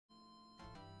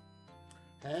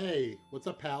Hey, what's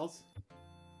up, pals?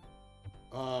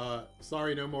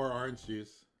 Sorry, no more orange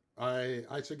juice. I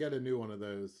should get a new one of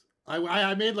those.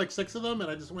 I made like six of them, and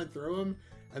I just went through them,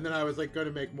 and then I was like going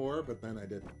to make more, but then I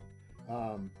didn't.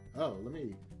 Oh, let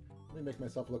me make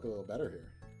myself look a little better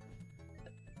here.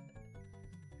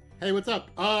 Hey, what's up?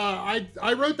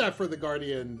 I wrote that for the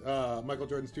Guardian, Michael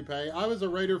Jordan's toupee. I was a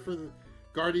writer for the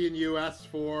Guardian US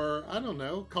for I don't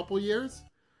know, a couple years.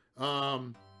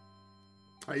 Um,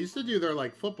 I used to do their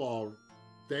like football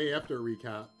day after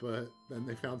recap, but then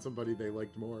they found somebody they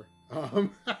liked more.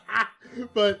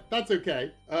 But that's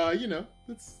okay.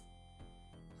 It's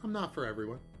I'm not for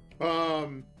everyone.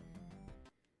 Um,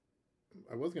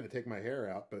 I was gonna take my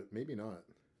hair out, but maybe not.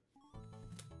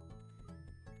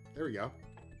 There we go.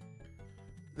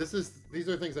 These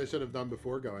are things I should have done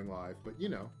before going live, but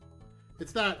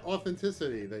it's that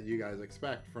authenticity that you guys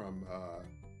expect from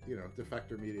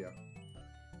Defector Media.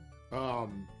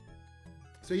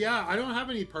 So yeah, I don't have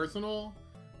any personal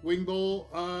Wing Bowl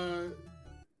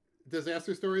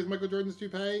disaster stories, Michael Jordan's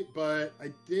toupee, but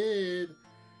I did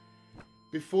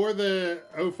before the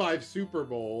 '05 Super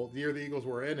Bowl, the year the Eagles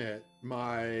were in it.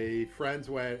 My friends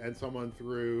went and someone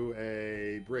threw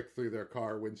a brick through their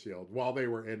car windshield while they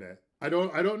were in it. I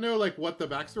don't know like what the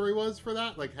backstory was for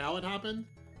that, like how it happened.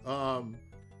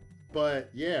 But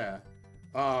yeah,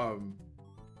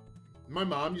 my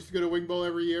mom used to go to Wing Bowl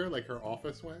every year, like her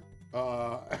office went,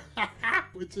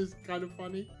 which is kind of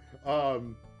funny. I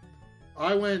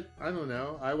don't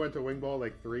know, I went to Wing Bowl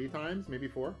like 3 times, maybe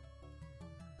 4.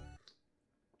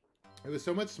 It was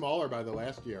so much smaller by the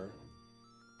last year.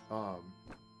 My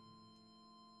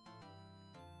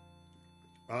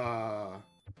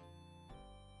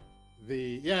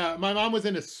mom was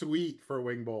in a suite for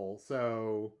Wing Bowl,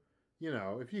 so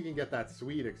if you can get that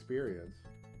suite experience.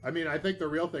 I mean, I think the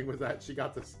real thing was that she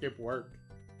got to skip work.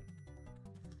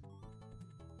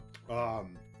 I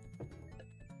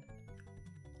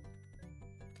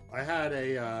had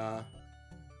a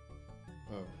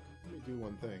let me do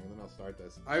one thing and then I'll start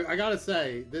this. I gotta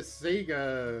say, this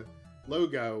Sega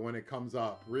logo when it comes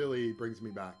up really brings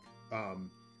me back.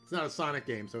 It's not a Sonic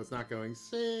game, so it's not going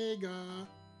Sega.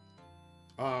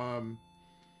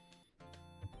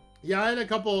 Yeah, I had a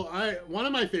couple. One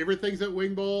of my favorite things at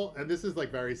Wing Bowl, and this is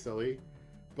like very silly,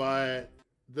 but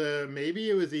maybe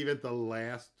it was even the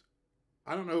last.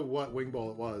 I don't know what Wing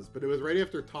Bowl it was, but it was right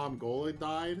after Tom Gola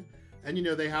died, and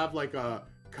they have like a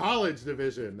college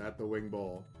division at the Wing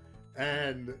Bowl,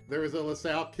 and there was a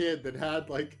LaSalle kid that had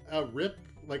like a rip,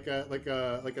 like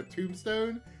a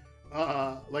tombstone,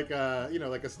 like a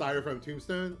styrofoam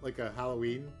tombstone, like a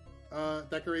Halloween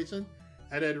decoration.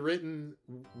 And had written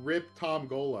 "Rip Tom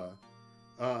Gola,"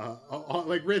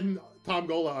 written Tom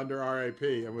Gola under RIP,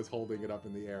 and was holding it up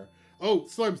in the air. Oh,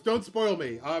 Slims, don't spoil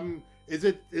me. Is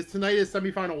tonight is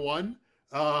semifinal 1?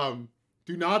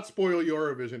 Do not spoil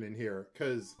Eurovision in here,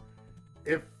 because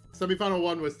if semifinal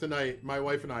 1 was tonight, my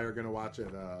wife and I are gonna watch it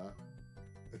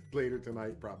later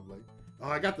tonight probably. Oh,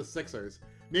 I got the Sixers.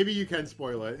 Maybe you can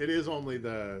spoil it. It is only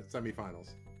the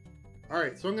semifinals. All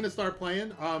right, so I'm gonna start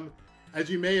playing. As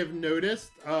you may have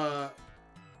noticed,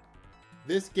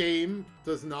 this game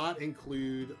does not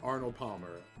include Arnold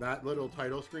Palmer. That little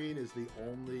title screen is the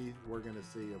only we're going to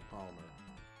see of Palmer.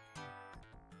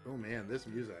 Oh man, this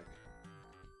music.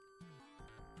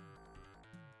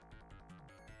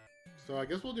 So I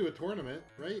guess we'll do a tournament,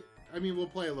 right? I mean, we'll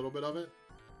play a little bit of it.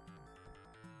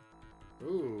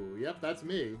 Ooh, yep, that's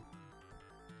me.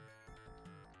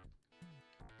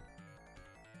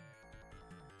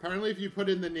 Apparently, if you put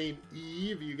in the name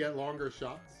Eve, you get longer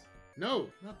shots. No,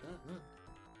 not that. Not.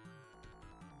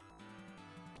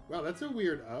 Wow, that's a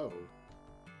weird O.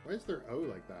 Why is there O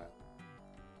like that?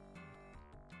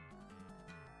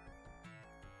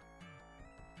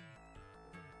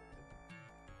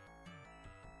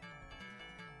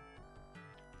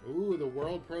 Ooh, the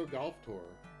World Pro Golf Tour.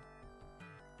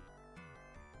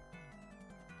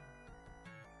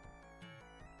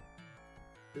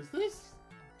 Is this...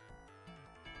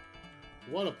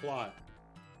 What a plot.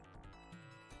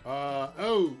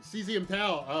 Cesium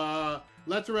Tal.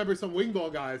 Let's remember some Wing Bowl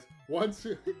guys. Once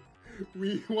in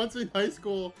high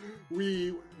school,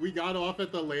 we got off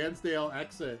at the Lansdale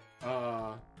exit.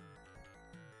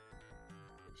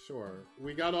 Sure.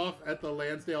 We got off at the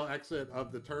Lansdale exit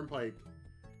of the Turnpike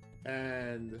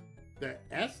and the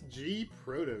SG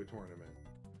Proto Tournament.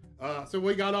 So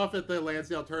we got off at the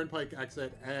Lansdale Turnpike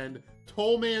exit, and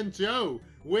Tollman Joe,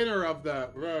 winner of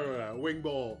the Wing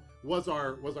Bowl, was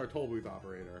our toll booth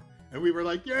operator, and we were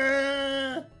like,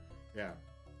 yeah.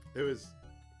 It was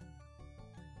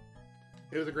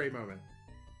a great moment.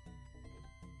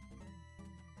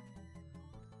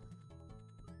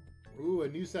 Ooh, a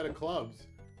new set of clubs.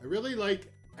 I really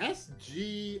like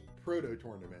SG Proto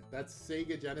Tournament. That's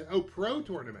Sega Genesis. Oh, Pro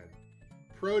Tournament.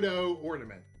 Proto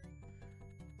Ornament.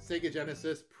 Sega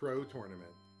Genesis Pro Tournament.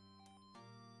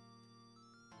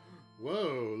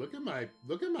 Whoa, look at my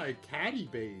caddy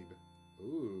babe.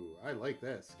 Ooh, I like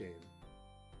this game.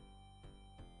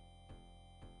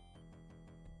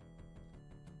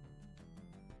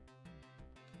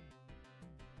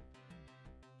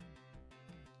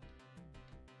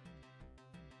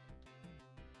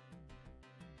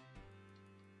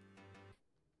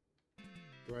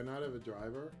 Do I not have a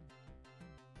driver?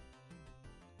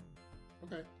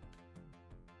 Okay.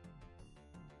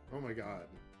 Oh my god.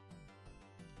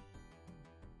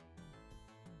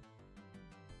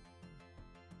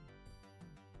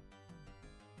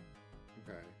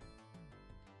 Okay.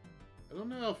 I don't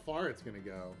know how far it's gonna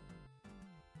go.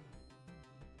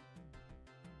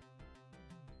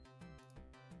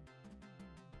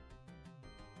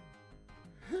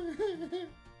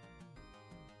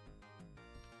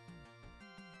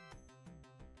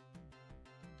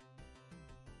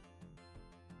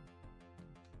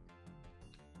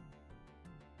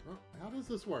 Well, how does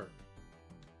this work?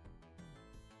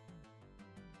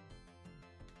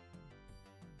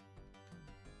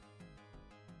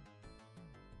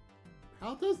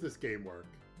 How does this game work?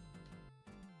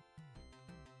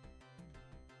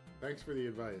 Thanks for the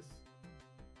advice.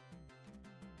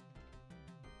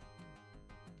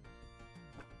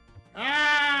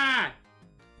 Ah!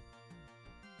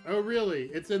 Oh, really?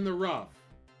 It's in the rough.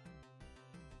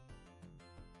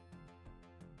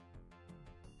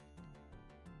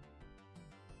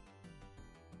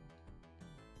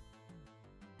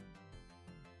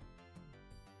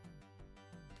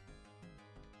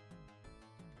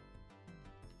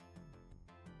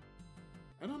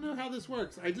 I don't know how this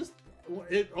works.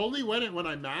 It only went it when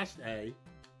I mashed A.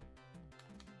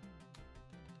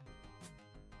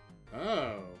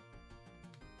 Oh.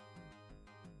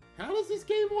 How does this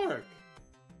game work?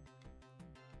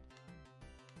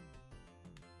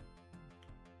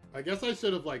 I guess I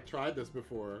should have, like, tried this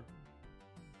before.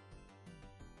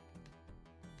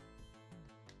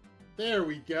 There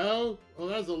we go. Well,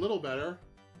 that was a little better.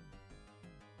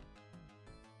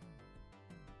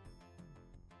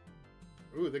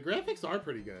 Ooh, the graphics are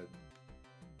pretty good.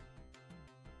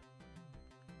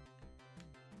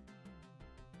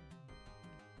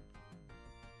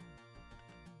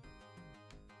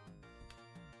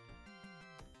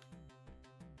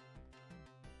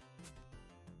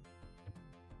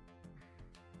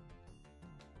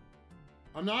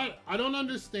 I don't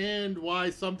understand why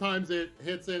sometimes it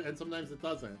hits it and sometimes it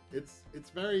doesn't. It's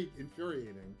very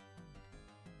infuriating.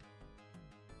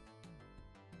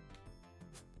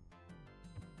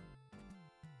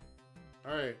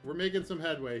 Alright, we're making some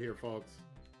headway here, folks.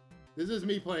 This is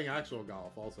me playing actual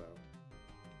golf, also.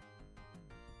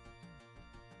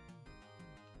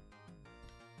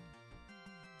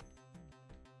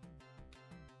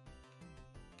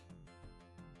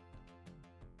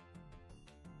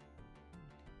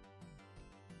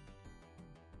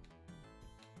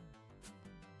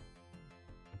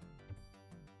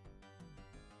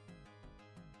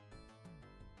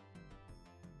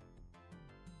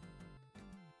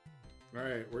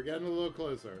 Alright, we're getting a little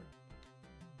closer.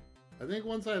 I think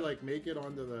once I, like, make it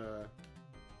onto the...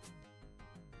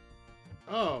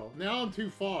 Oh, now I'm too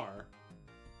far.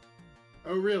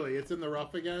 Oh, really? It's in the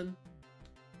rough again?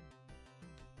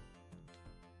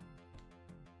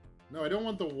 No, I don't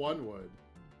want the one wood.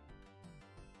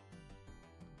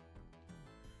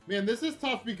 Man, this is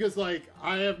tough because, like,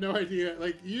 I have no idea.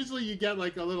 Like, usually you get,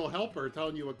 like, a little helper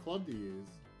telling you what club to use.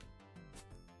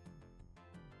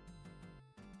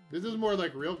 This is more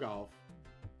like real golf.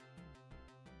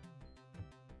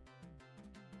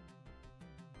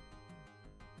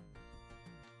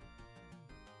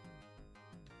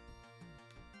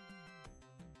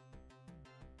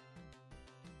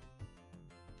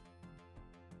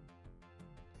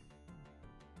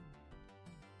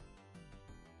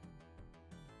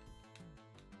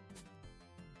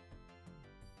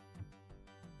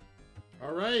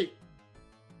 All right.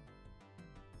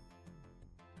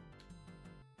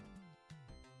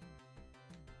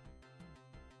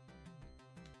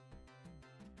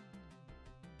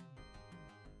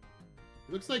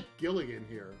 Looks like Gilligan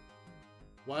here.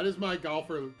 Why is my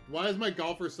golfer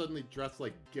suddenly dressed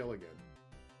like Gilligan?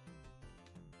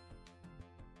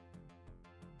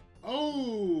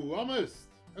 Oh, almost.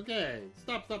 Okay,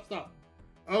 stop.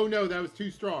 Oh no, that was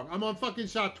too strong. I'm on fucking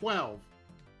shot 12.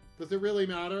 Does it really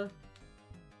matter?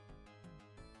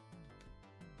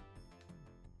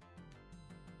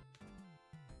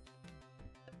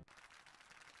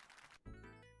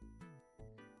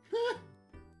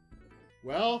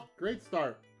 Well, great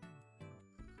start.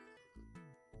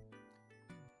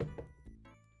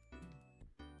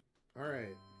 All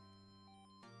right.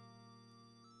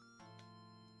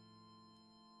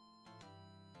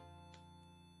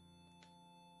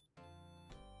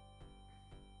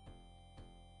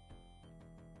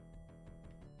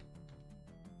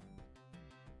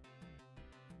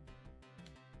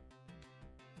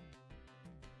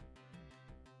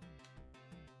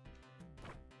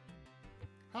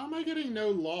 How am I getting no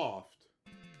loft?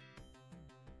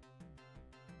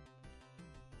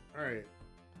 All right.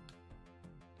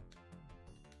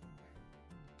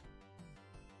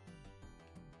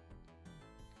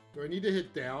 Do I need to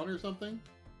hit down or something?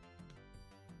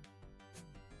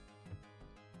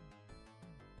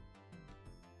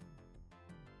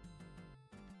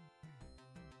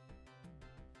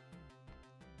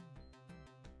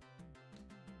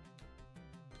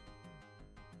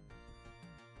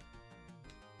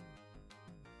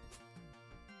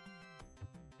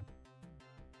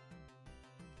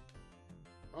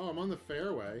 Oh, I'm on the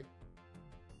fairway.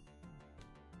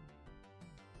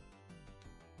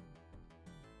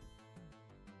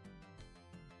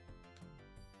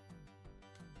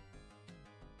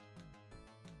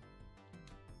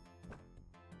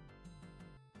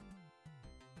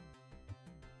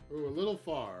 Ooh, a little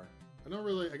far. I don't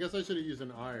really... I guess I should have used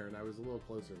an iron. I was a little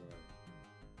closer than that.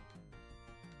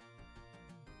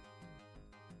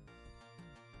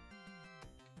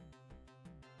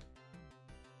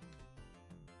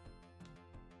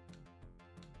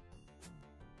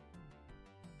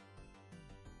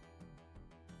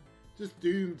 Just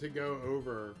doomed to go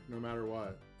over no matter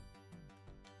what.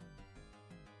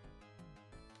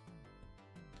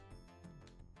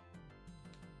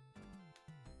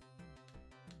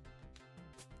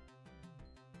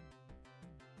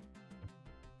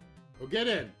 Oh, get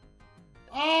in.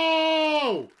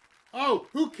 Oh! Oh,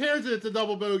 who cares if it's a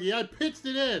double bogey? I pitched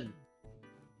it in.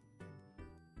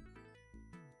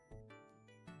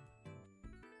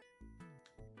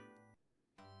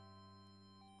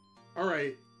 All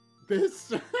right.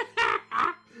 This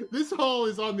this hole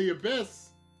is on the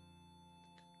abyss.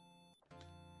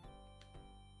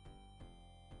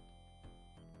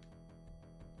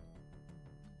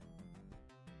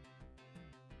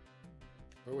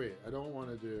 Oh wait, I don't want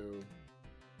to do...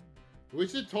 I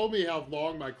wish it told me how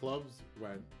long my clubs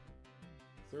went.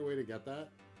 Is there a way to get that?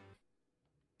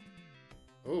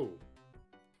 Oh.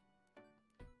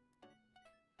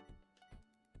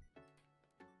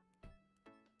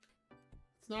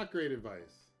 It's not great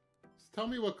advice. Just tell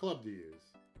me what club to use.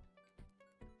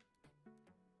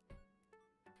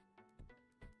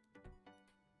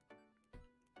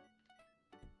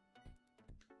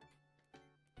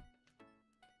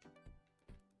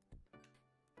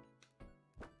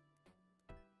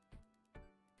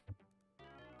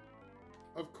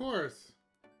 Of course.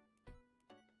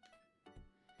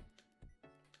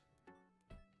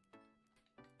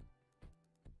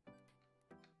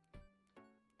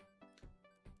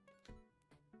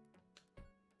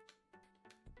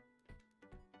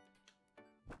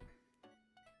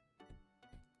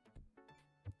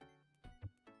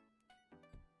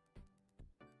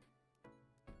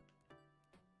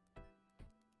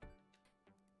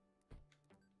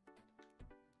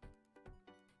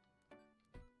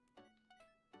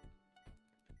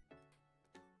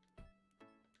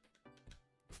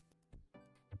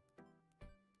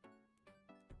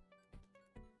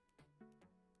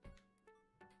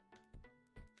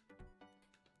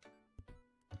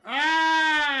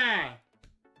 Ah!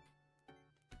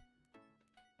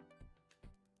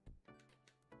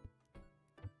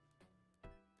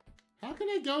 How can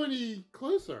I go any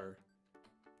closer?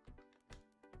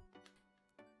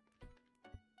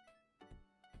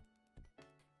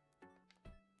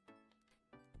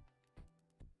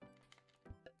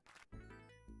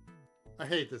 I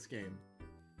hate this game.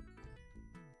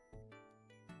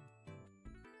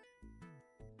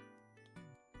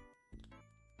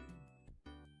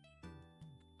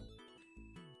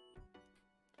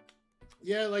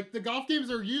 Yeah, like the golf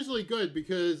games are usually good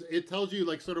because it tells you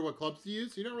like sort of what clubs to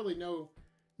use. So you don't really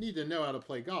need to know how to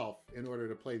play golf in order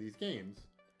to play these games.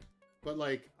 But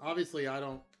like obviously I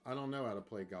don't know how to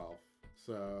play golf.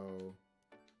 So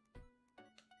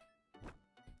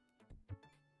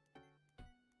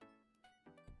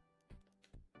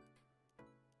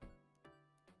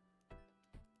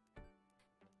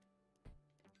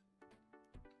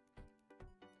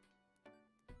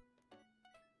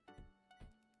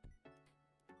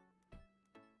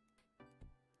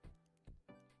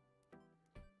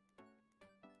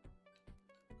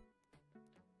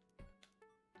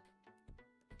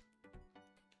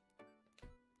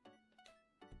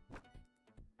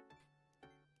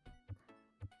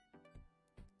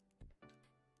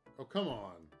Oh, come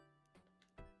on.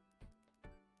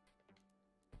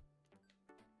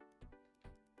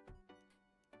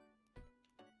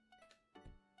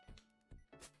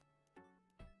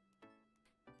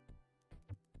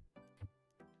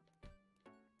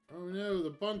 Oh no,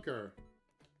 the bunker.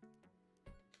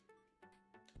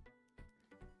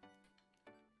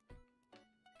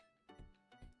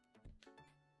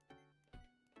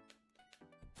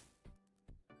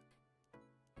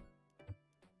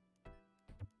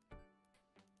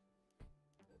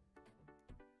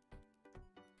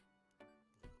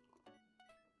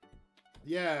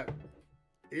 Yeah,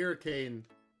 Hurricane.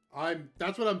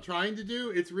 That's what I'm trying to do.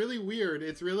 It's really weird.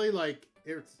 It's really like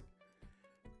it's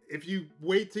if you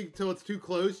wait till it's too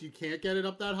close, you can't get it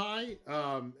up that high.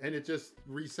 And it just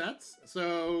resets.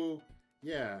 So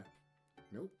yeah.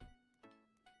 Nope.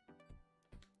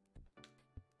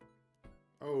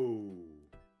 Oh.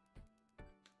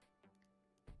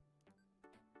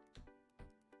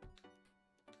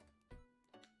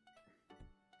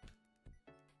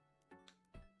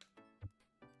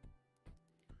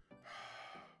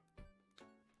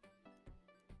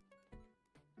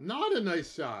 Not a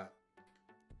nice shot.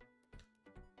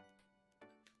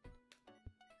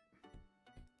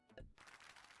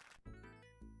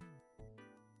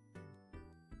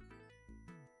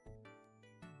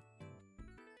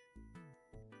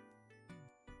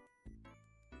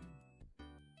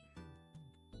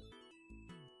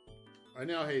 I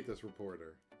now hate this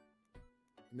reporter.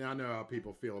 Now I know how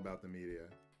people feel about the media.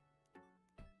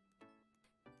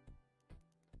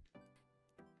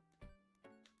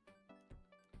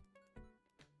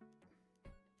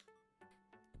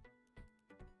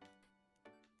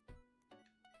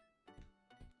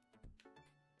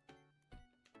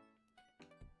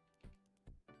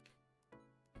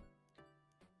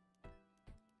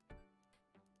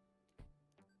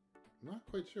 Not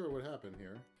quite sure what happened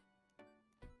here.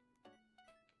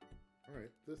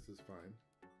 Alright, this is fine.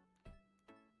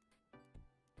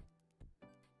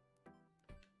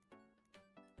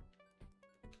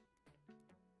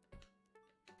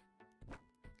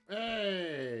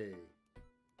 Hey!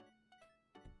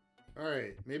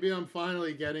 Alright, maybe I'm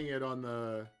finally getting it on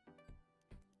the...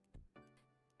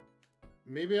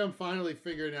 Maybe I'm finally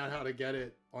figuring out how to get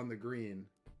it on the green.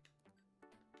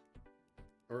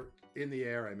 Or in the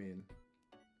air, I mean.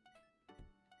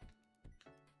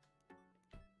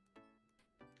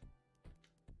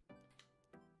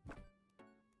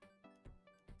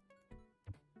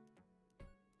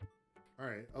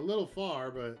 Alright, a little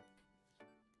far, but...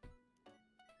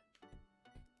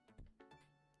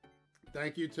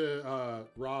 Thank you to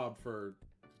Rob for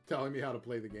telling me how to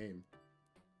play the game.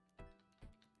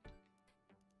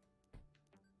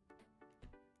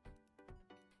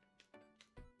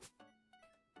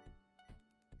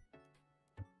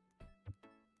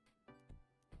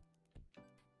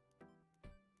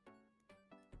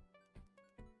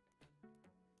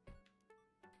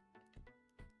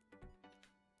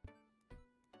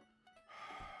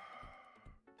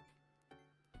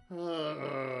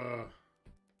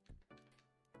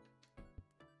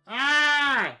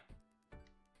 Ah!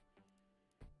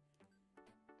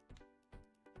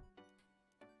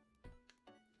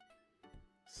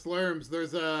 Slurms,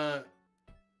 there's a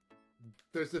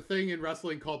thing in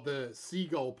wrestling called the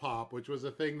seagull pop, which was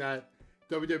a thing that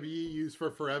WWE used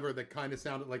for forever that kind of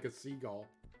sounded like a seagull.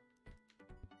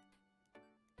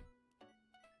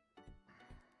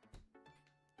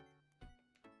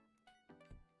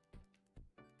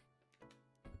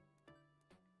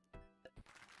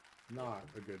 Not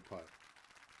a good putt.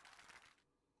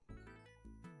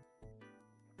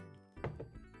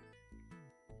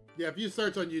 Yeah, if you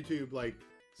search on YouTube, like,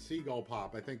 seagull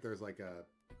pop, I think there's like a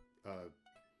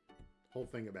whole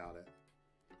thing about it.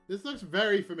 This looks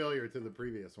very familiar to the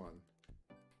previous one.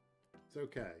 It's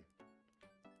okay.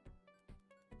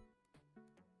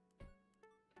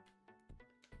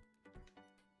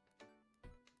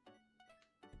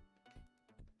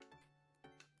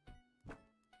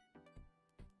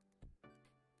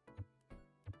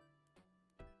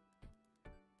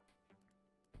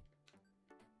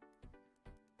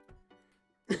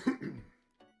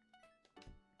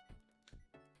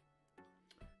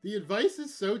 The advice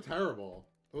is so terrible.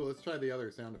 Oh, let's try the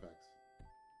other sound effects.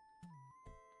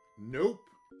 Nope.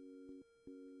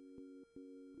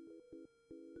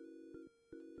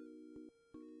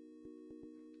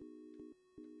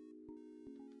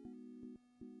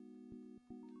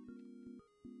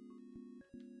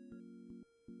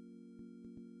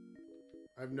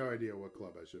 I have no idea what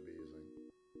club I should be using.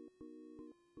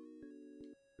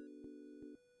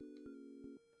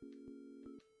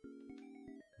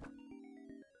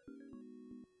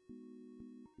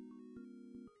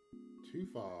 Too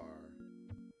far.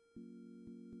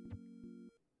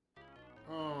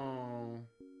 Oh.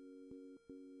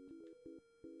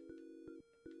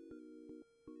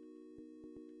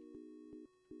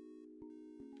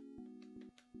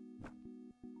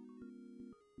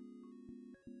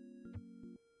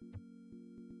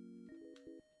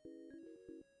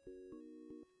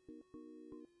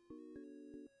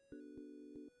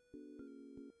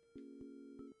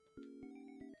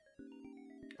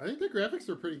 I think the graphics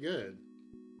are pretty good.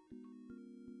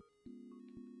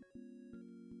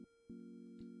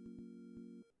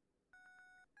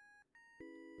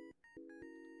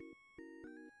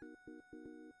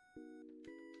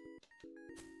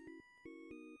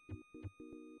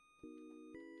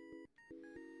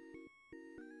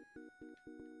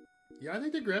 Yeah, I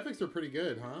think the graphics are pretty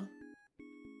good, huh?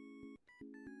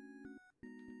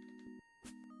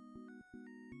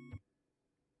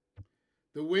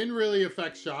 The wind really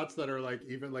affects shots that are like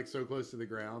even like so close to the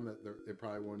ground that it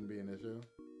probably wouldn't be an issue.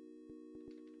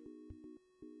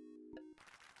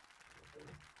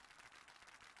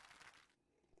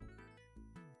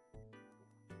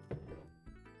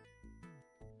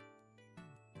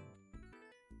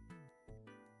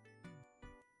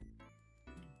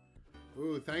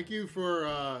 Ooh, thank you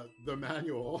for the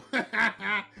manual.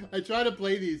 I try to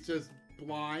play these just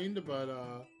blind, but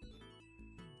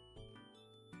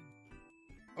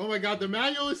oh my god, the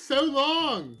manual is so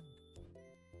long!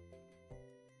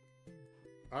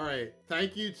 Alright,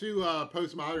 thank you to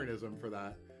Postmodernism for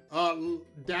that.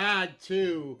 Dad,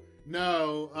 too.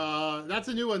 No, that's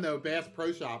a new one, though. Bass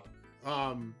Pro Shop.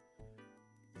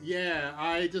 Yeah,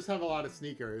 I just have a lot of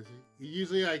sneakers.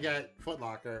 Usually I get Foot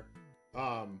Locker.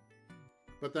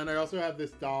 But then I also have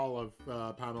this doll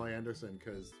of Pamela Anderson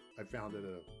because I found it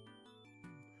at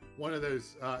one of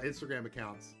those Instagram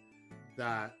accounts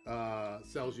that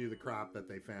sells you the crap that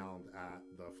they found at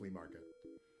the flea market.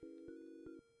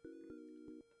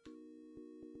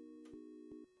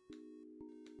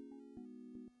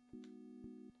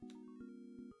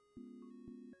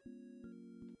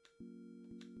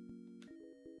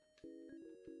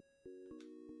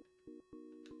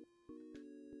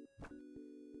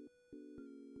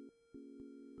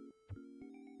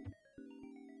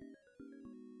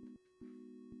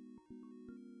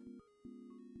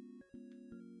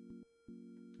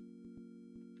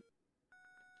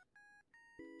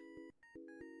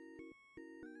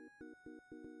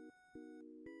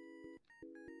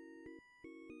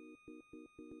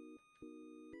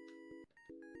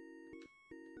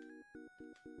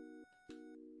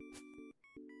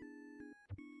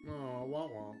 Oh, wah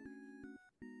wah.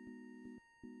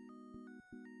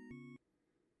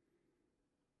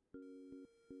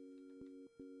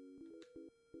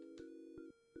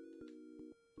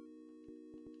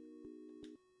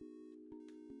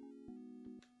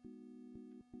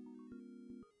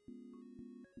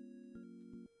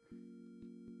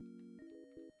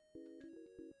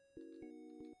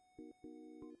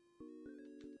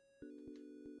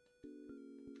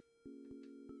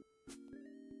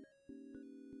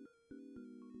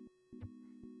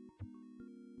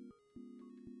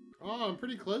 Oh, I'm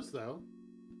pretty close, though.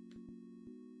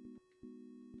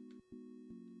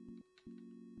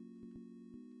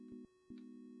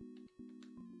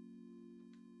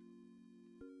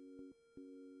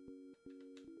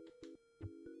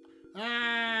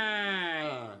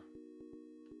 Ah!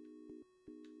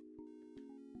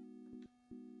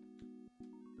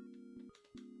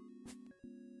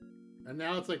 And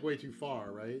now it's like way too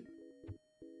far, right?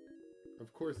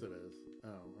 Of course it is. Oh,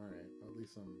 alright. At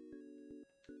least I'm...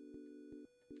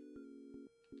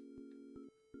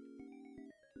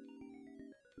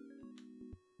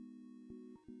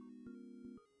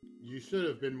 You should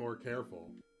have been more careful.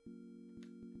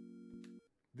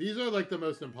 These are like the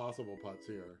most impossible putts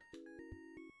here.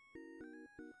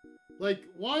 Like,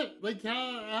 what? Like,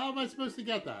 how am I supposed to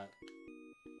get that?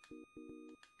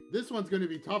 This one's going to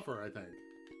be tougher, I think.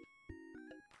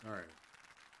 Alright.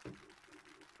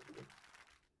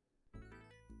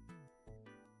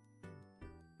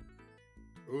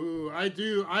 Ooh,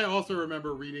 I also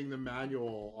remember reading the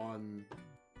manual on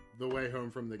the way home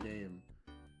from the game.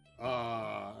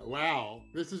 Wow.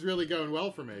 This is really going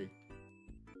well for me.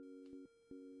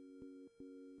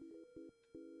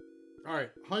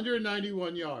 Alright,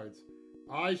 191 yards.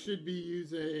 I should be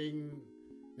using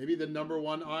maybe the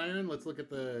 #1 iron. Let's look at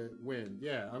the wind.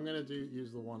 Yeah, I'm going to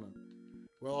use the one.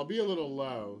 Well, I'll be a little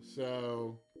low,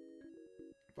 so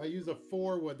if I use a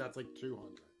 4 wood, that's like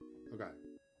 200. Okay.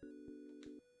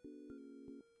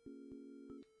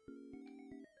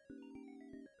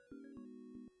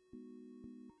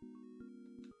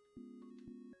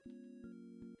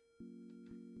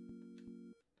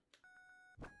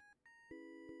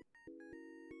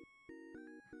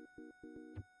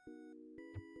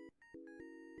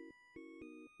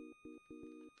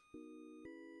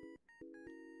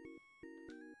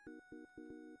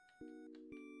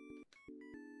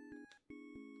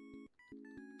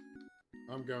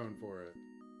 I'm going for it.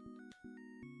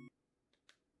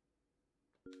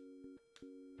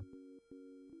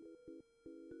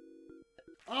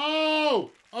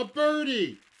 Oh! A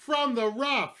birdie from the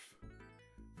rough!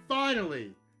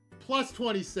 Finally! Plus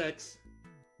 26.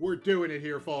 We're doing it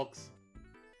here, folks.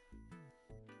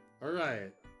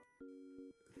 Alright.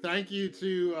 Thank you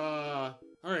to,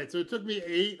 alright, so it took me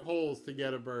 8 holes to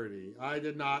get a birdie. I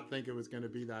did not think it was going to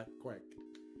be that quick.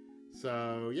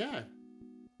 So, yeah.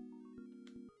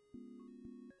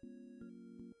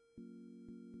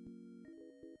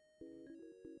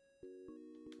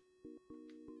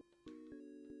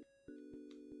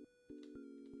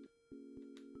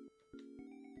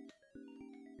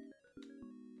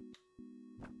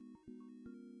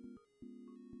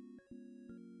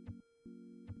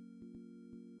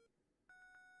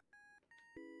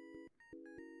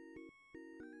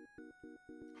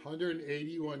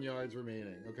 $181 yards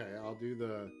remaining. Okay, I'll do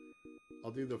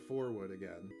the 4-wood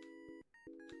again.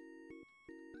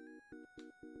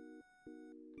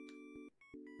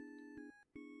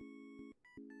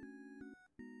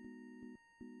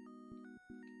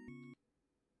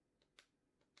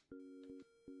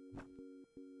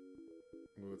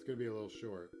 Well, it's going to be a little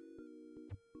short.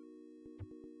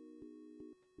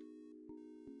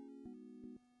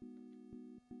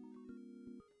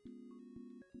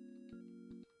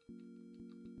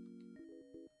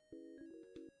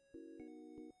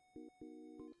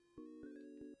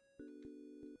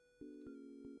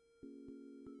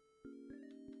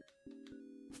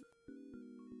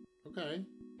 Okay.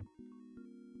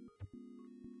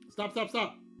 Stop, stop,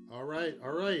 stop. All right,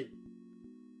 all right.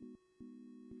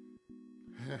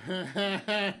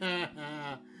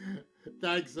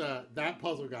 Thanks. That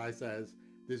puzzle guy says,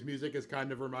 this music is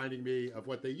kind of reminding me of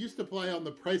what they used to play on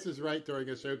The Price is Right during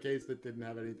a showcase that didn't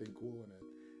have anything cool in it.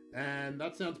 And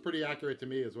that sounds pretty accurate to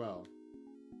me as well.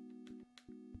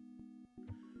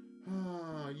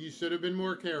 You should have been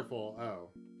more careful. Oh.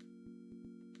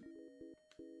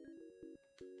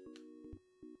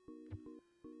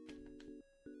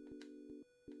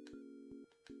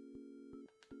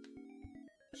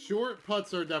 Short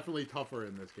putts are definitely tougher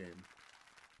in this game.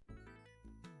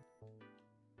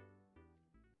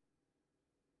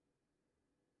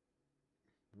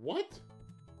 What?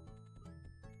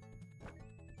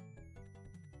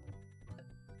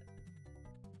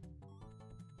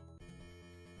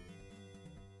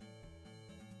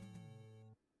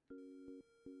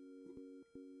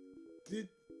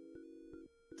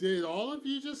 Did all of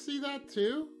you just see that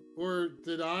too? Or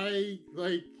did I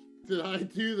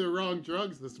do the wrong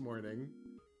drugs this morning?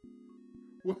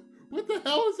 What the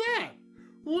hell is that?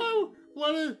 Whoa,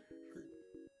 what is...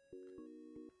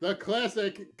 The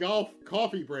classic golf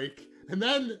coffee break. And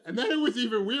then it was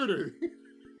even weirder.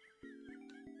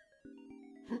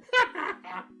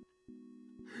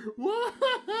 What?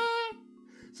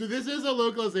 So this is a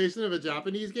localization of a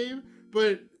Japanese game,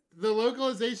 but the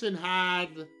localization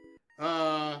had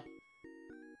a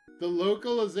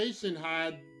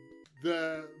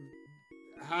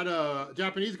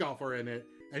Japanese golfer in it,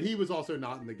 and he was also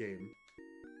not in the game.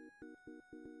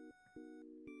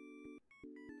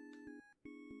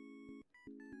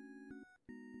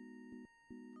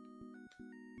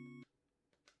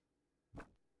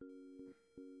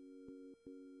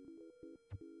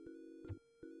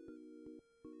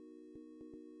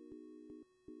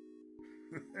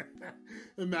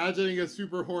 Imagining a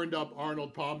super horned up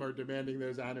Arnold Palmer demanding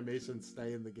those animations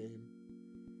stay in the game.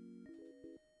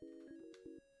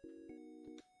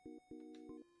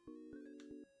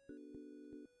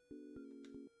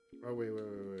 Oh, wait.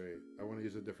 I want to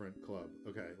use a different club.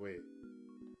 Okay, wait.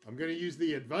 I'm going to use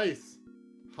the advice.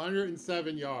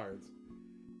 107 yards.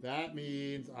 That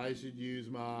means I should use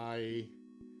my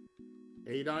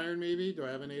 8-iron maybe? Do I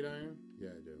have an 8-iron? Yeah,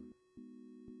 I do.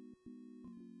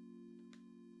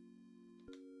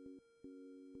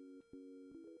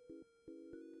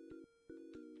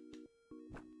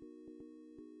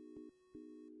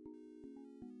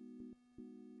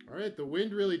 All right, the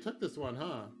wind really took this one,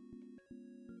 huh?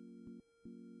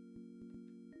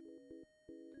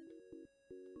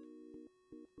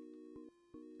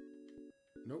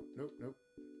 Nope.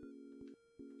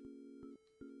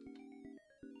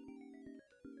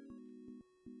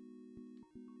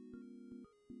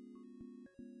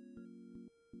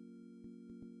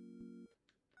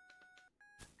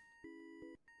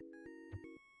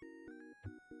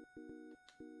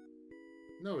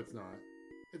 No, it's not.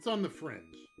 It's on the fringe.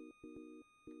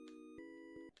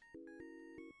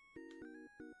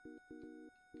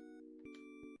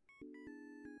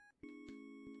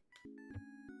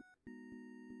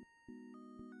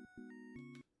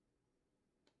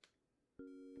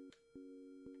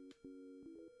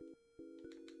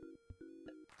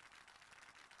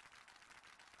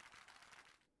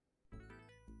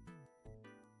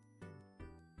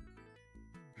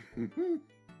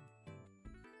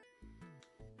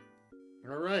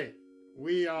 All right.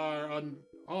 We are on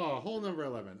hole number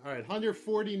 11. All right,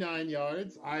 149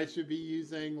 yards. I should be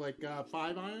using like 5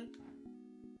 iron. I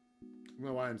don't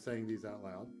know why I'm saying these out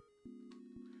loud.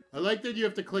 I like that you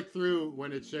have to click through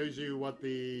when it shows you what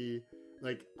the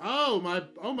like. Oh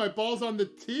my ball's on the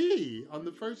tee on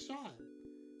the first shot.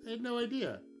 I had no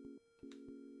idea.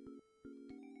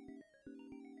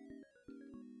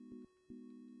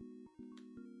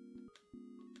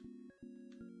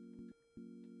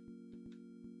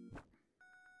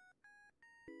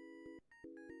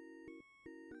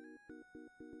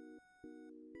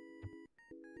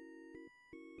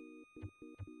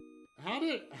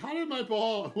 How did my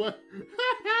ball what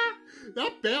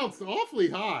that bounced awfully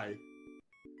high.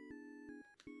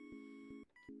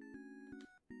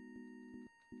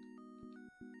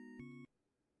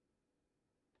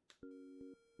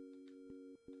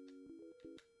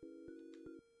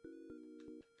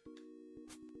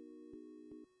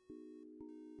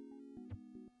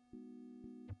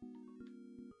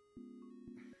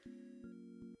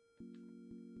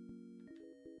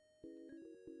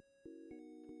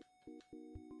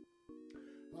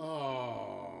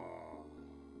 Oh.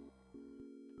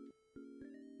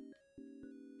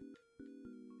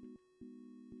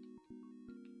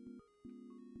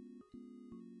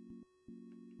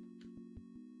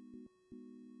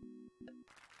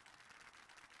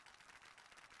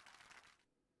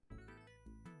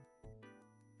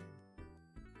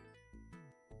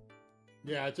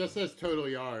 Yeah, it just says total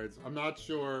yards. I'm not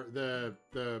sure the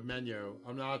menu.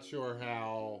 I'm not sure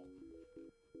how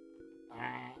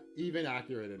even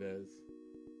accurate it is.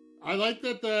 I like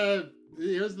that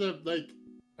here's the like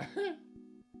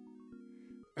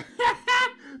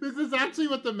this is actually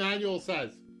what the manual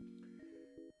says.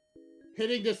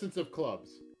 Hitting distance of clubs.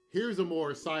 Here's a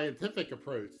more scientific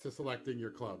approach to selecting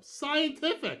your clubs.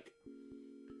 Scientific!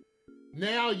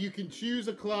 Now you can choose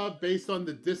a club based on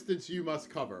the distance you must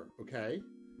cover, okay?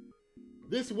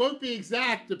 This won't be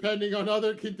exact depending on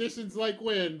other conditions like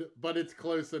wind, but it's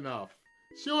close enough.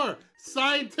 Sure,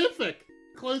 scientific!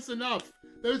 Close enough.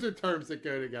 Those are terms that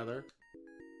go together.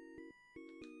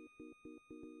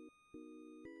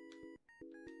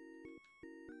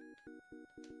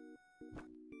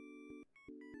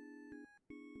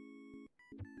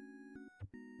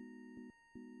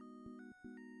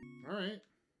 All right.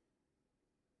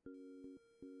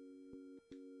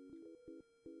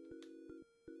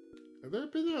 Have there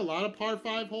been a lot of par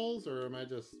 5 holes, or am I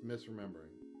just misremembering?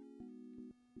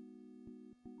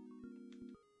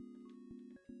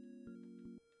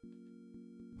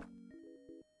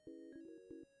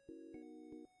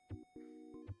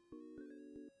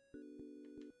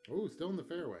 Oh, still in the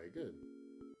fairway. Good.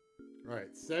 All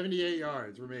right, 78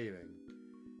 yards remaining.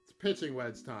 It's pitching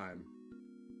wedge time.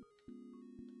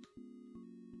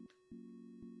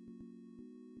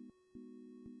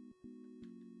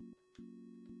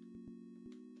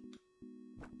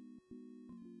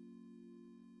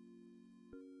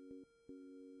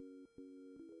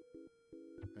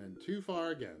 And too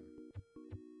far again.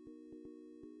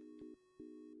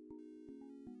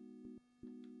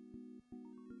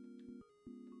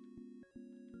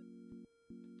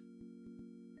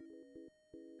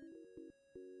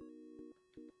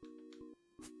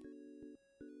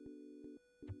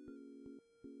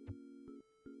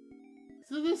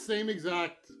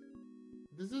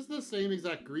 This is the same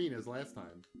exact green as last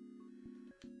time.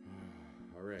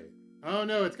 All right. Oh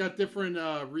no, it's got different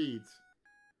reeds.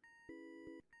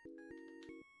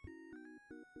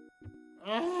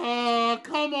 Oh,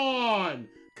 come on!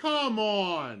 Come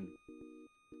on!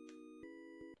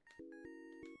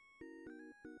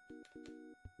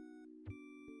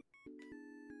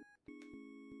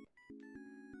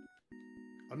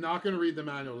 I'm not going to read the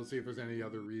manual to see if there's any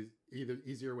other either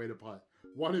easier way to putt.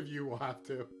 One of you will have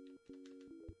to.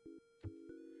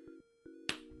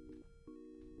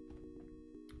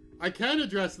 I can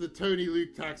address the Tony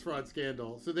Luke tax fraud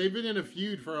scandal. So they've been in a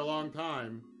feud for a long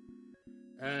time.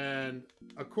 And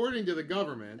according to the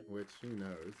government, which who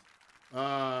knows,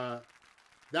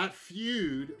 that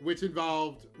feud, which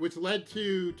led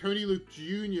to Tony Luke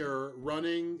Jr.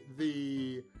 running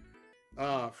the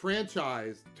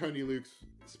franchise Tony Luke's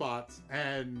spots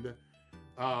and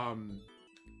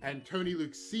Tony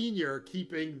Luke Sr.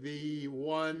 keeping the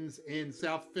ones in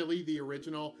South Philly, the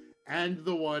original, and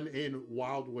the one in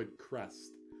Wildwood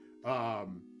Crest.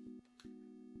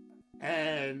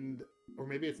 Or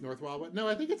maybe it's North Wildwood. No,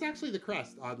 I think it's actually the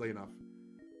Crest, oddly enough.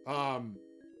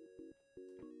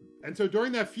 And so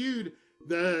during that feud,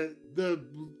 the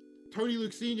Tony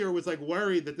Luke Sr. was like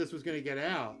worried that this was going to get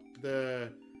out.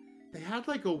 they had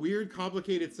like a weird,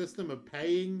 complicated system of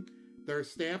paying their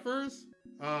staffers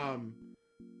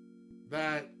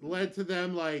that led to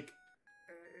them like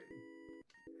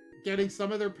getting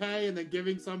some of their pay and then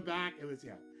giving some back. It was,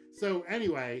 yeah. So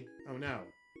anyway, oh no.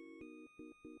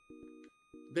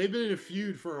 They've been in a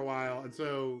feud for a while, and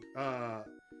so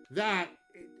that,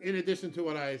 in addition to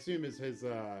what I assume is his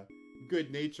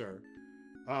good nature,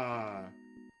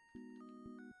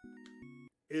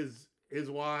 is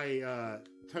why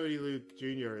Tony Luke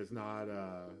Jr.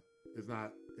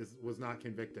 was not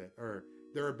convicted, or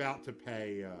they're about to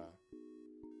pay.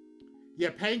 Yeah,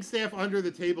 paying staff under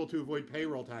the table to avoid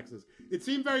payroll taxes. It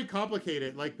seemed very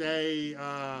complicated. Like they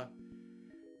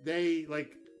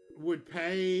like would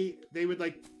pay. They would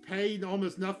like pay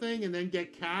almost nothing and then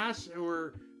get cash,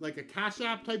 or like a cash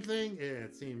app type thing. Yeah,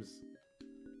 it seems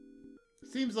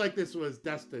like this was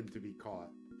destined to be caught.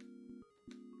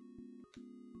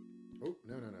 Oh,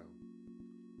 no.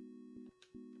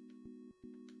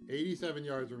 87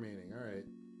 yards remaining. All right.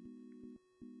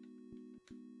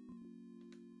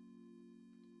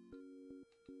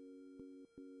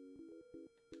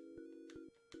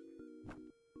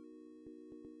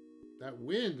 That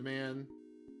wind, man.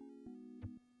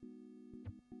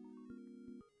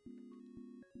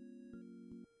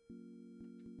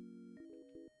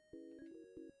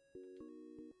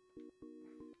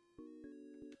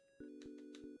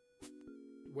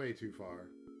 Way too far.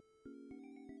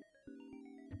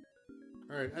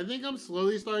 Alright, I think I'm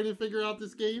slowly starting to figure out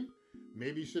this game.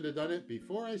 Maybe should have done it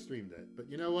before I streamed it. But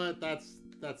you know what? That's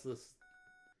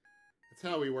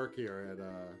how we work here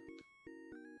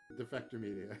at Defector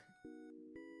Media.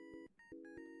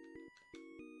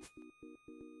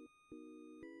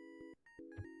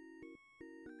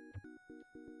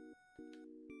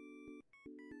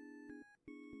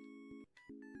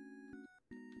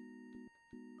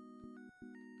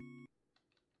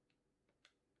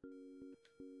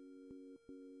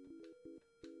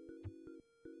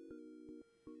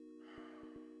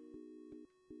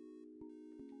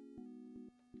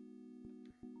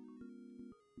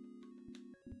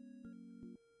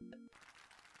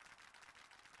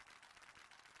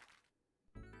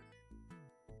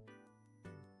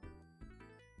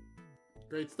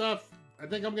 Great stuff. I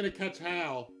think I'm going to catch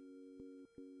Hal.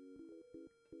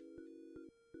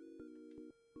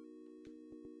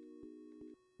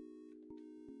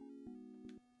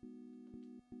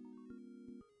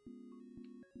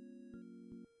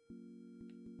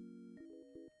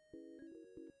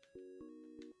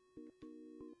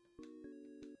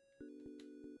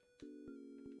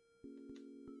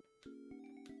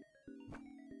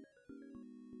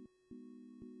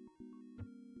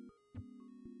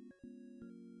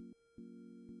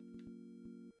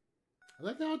 I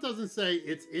like how it doesn't say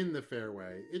it's in the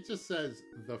fairway. It just says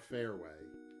the fairway.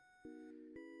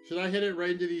 Should I hit it right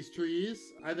into these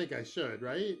trees? I think I should,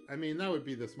 right? I mean, that would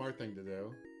be the smart thing to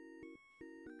do.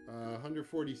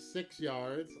 146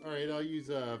 yards. All right, I'll use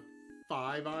a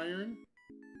 5-iron.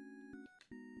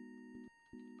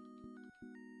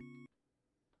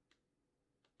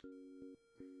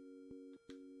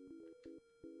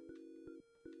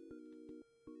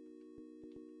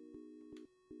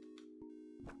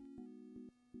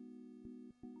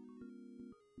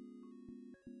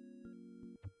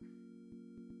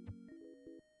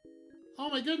 Oh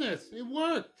my goodness, it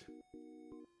worked!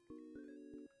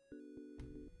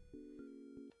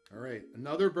 All right,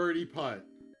 another birdie putt.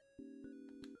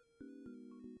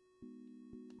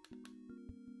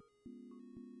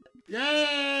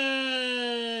 Yay!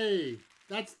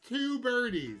 That's 2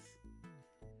 birdies.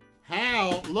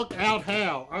 Hal, look out,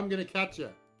 Hal. I'm going to catch you.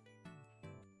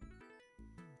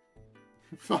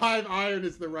 5-iron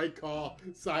is the right call,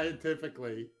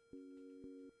 scientifically.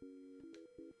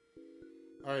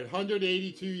 All right,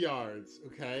 182 yards.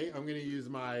 Okay, I'm going to use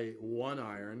my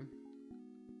 1-iron.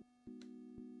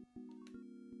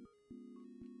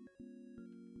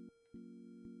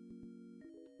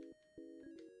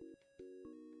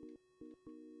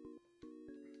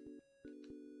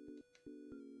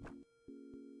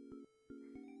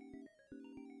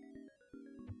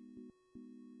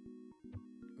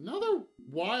 Another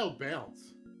wild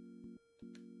bounce.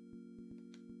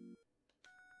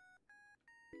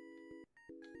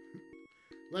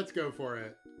 Let's go for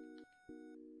it.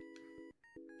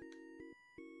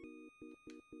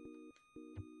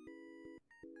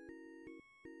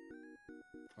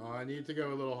 Oh, I need to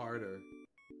go a little harder.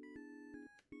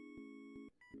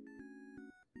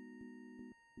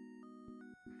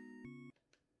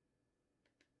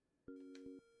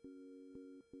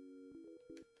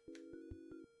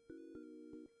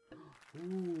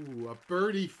 Ooh, a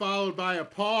birdie followed by a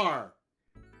par.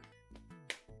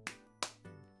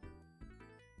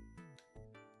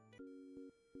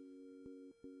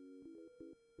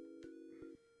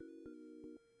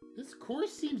 This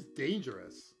course seems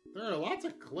dangerous. There are lots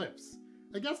of cliffs.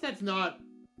 I guess that's not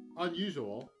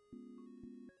unusual.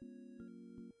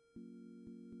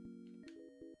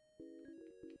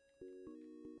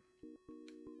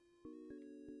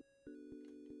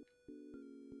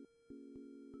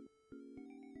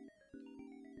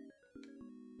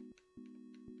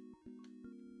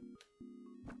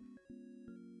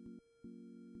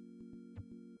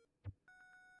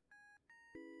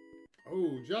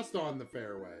 Oh, just on the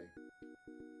fairway.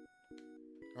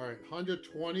 All right,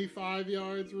 125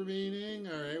 yards remaining.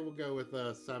 All right, we'll go with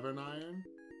a 7-iron.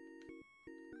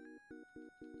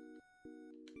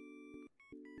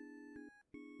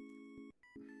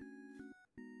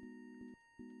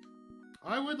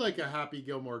 I would like a Happy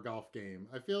Gilmore golf game.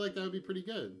 I feel like that would be pretty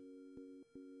good.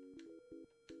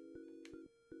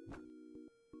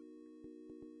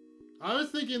 I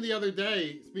was thinking the other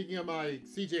day, speaking of my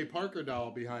CJ Parker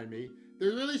doll behind me,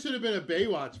 there really should have been a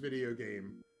Baywatch video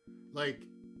game. Like,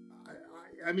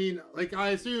 I mean, like, I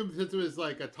assume since it was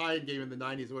like a tie-in game in the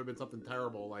 90s, it would have been something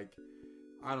terrible, like,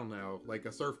 I don't know, like a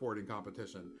surfboarding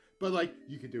competition. But, like,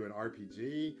 you could do an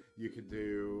RPG, you could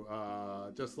do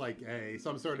just like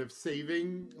some sort of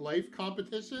saving life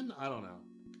competition. I don't know.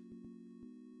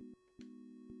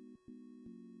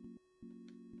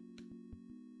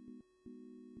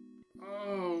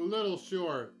 Oh, little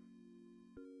short.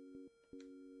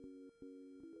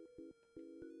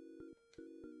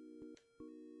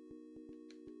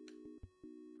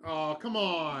 Oh, come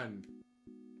on.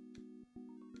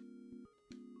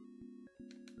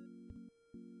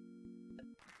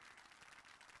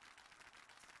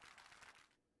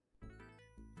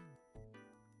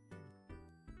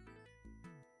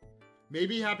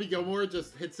 Maybe Happy Gilmore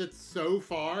just hits it so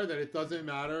far that it doesn't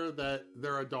matter that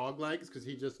there are dog legs because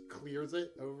he just clears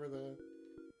it over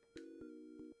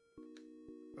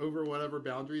whatever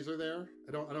boundaries are there.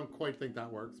 I don't quite think that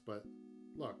works, but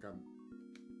look,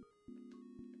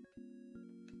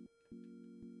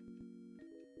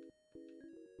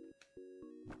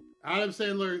 Adam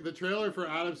Sandler, the trailer for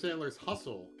Adam Sandler's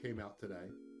Hustle came out today.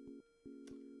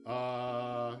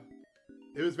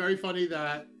 It was very funny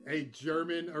that a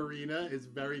German arena is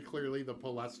very clearly the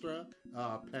Palestra,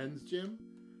 Penn's gym.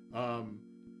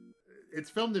 It's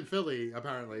filmed in Philly,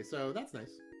 apparently, so that's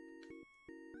nice.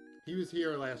 He was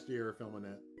here last year filming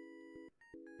it.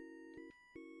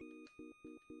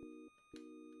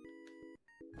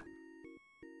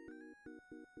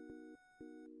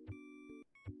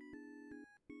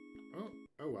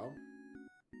 Oh well.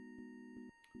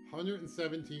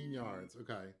 117 yards,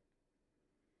 okay.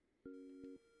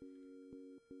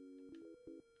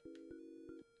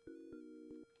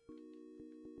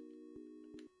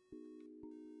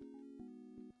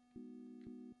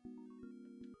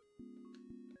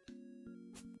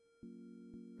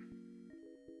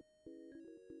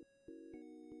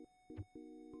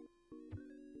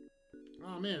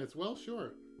 Oh man, it's well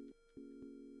short.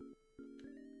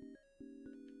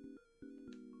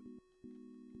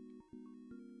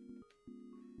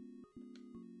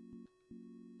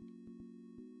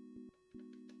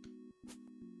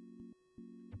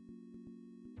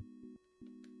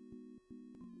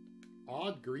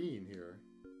 Odd green here.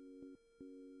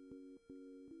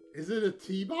 Is it a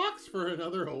tee box for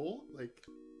another hole? Like,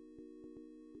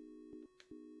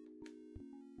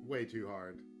 way too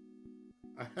hard.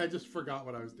 I just forgot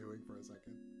what I was doing for a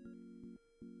second.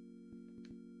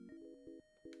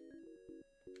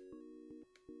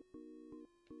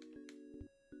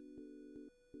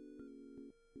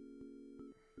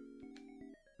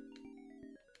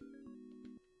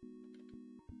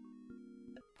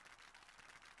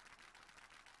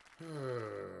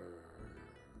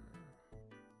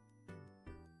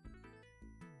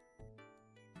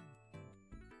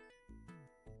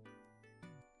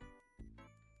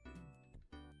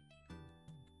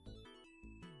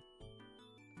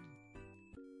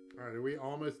 All right, are we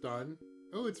almost done?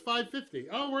 Oh, it's 5:50.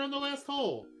 Oh, we're on the last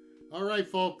hole. All right,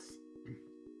 folks.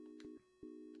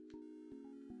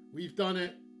 We've done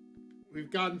it.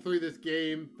 We've gotten through this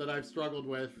game that I've struggled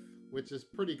with, which is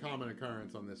pretty common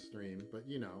occurrence on this stream, but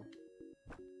you know.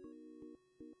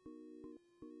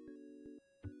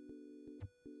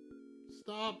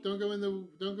 Stop! Don't go in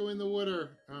the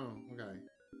water. Oh, okay.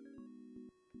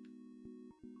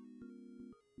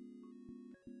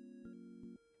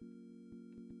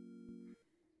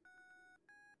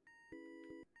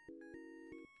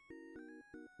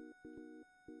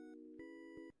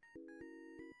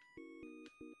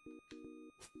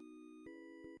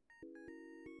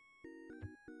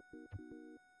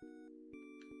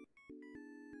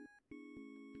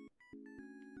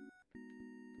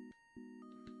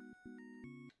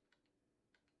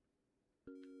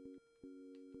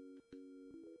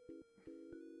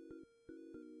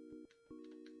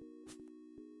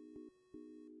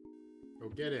 Oh,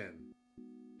 get in.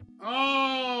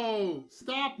 Oh!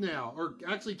 Stop now! Or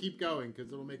actually keep going,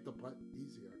 because it'll make the putt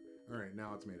easier. Alright,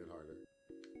 now it's made it harder.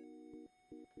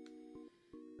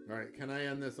 Alright, can I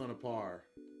end this on a par?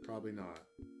 Probably not.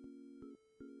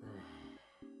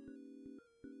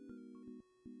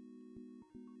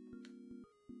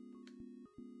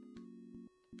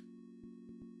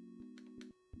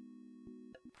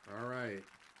 Alright.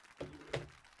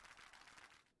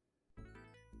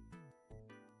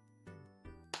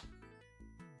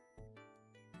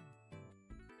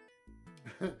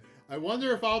 I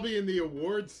wonder if I'll be in the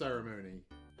awards ceremony.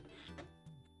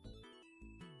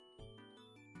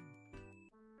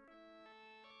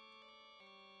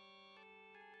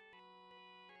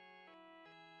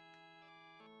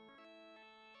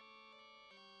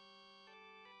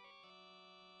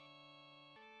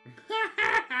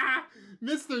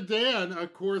 Mr. Dan, a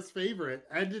course favorite,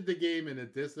 ended the game in a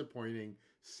disappointing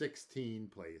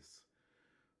 16th place.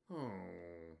 Oh.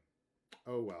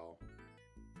 Oh well.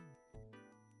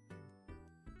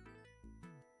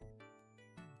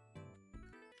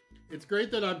 It's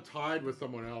great that I'm tied with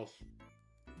someone else.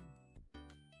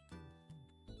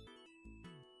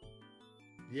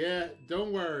 Yeah,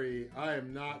 don't worry.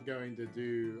 I'm not going to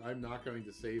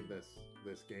save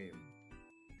this game.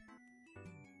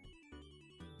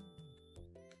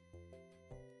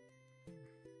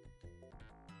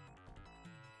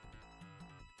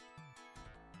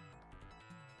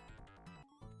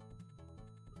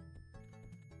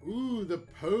 Ooh, the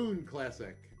Pwn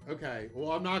Classic. Okay,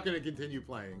 well, I'm not going to continue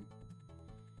playing.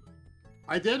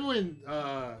 I did win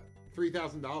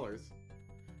 $3,000.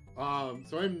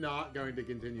 So I'm not going to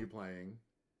continue playing.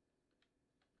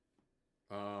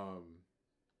 But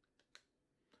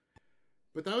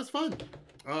that was fun.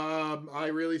 I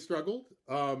really struggled.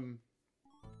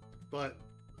 But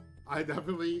I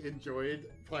definitely enjoyed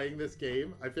playing this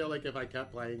game. I feel like if I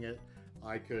kept playing it,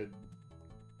 I could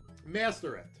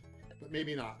master it. But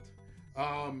maybe not.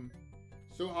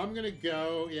 So I'm going to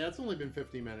go... Yeah, it's only been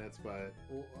 50 minutes, but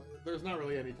there's not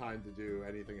really any time to do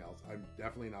anything else. I'm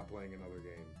definitely not playing another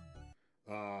game.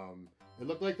 It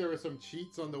looked like there were some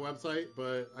cheats on the website,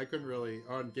 but I couldn't really...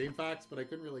 On GameFAQs, but I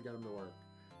couldn't really get them to work.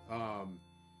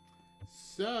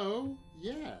 So,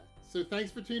 yeah. So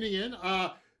thanks for tuning in.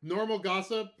 Normal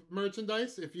Gossip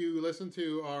merchandise, if you listen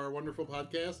to our wonderful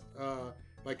podcast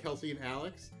by Kelsey and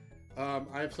Alex. I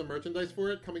have some merchandise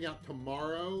for it coming out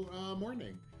tomorrow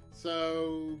morning.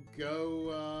 So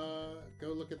go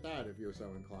look at that if you're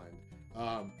so inclined.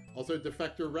 Also,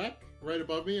 Defector Rec right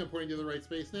above me. I'm pointing to the right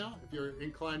space now if you're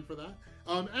inclined for that.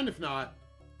 And if not,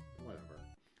 whatever.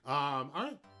 All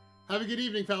right. Have a good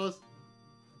evening, fellas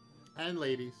and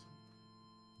ladies.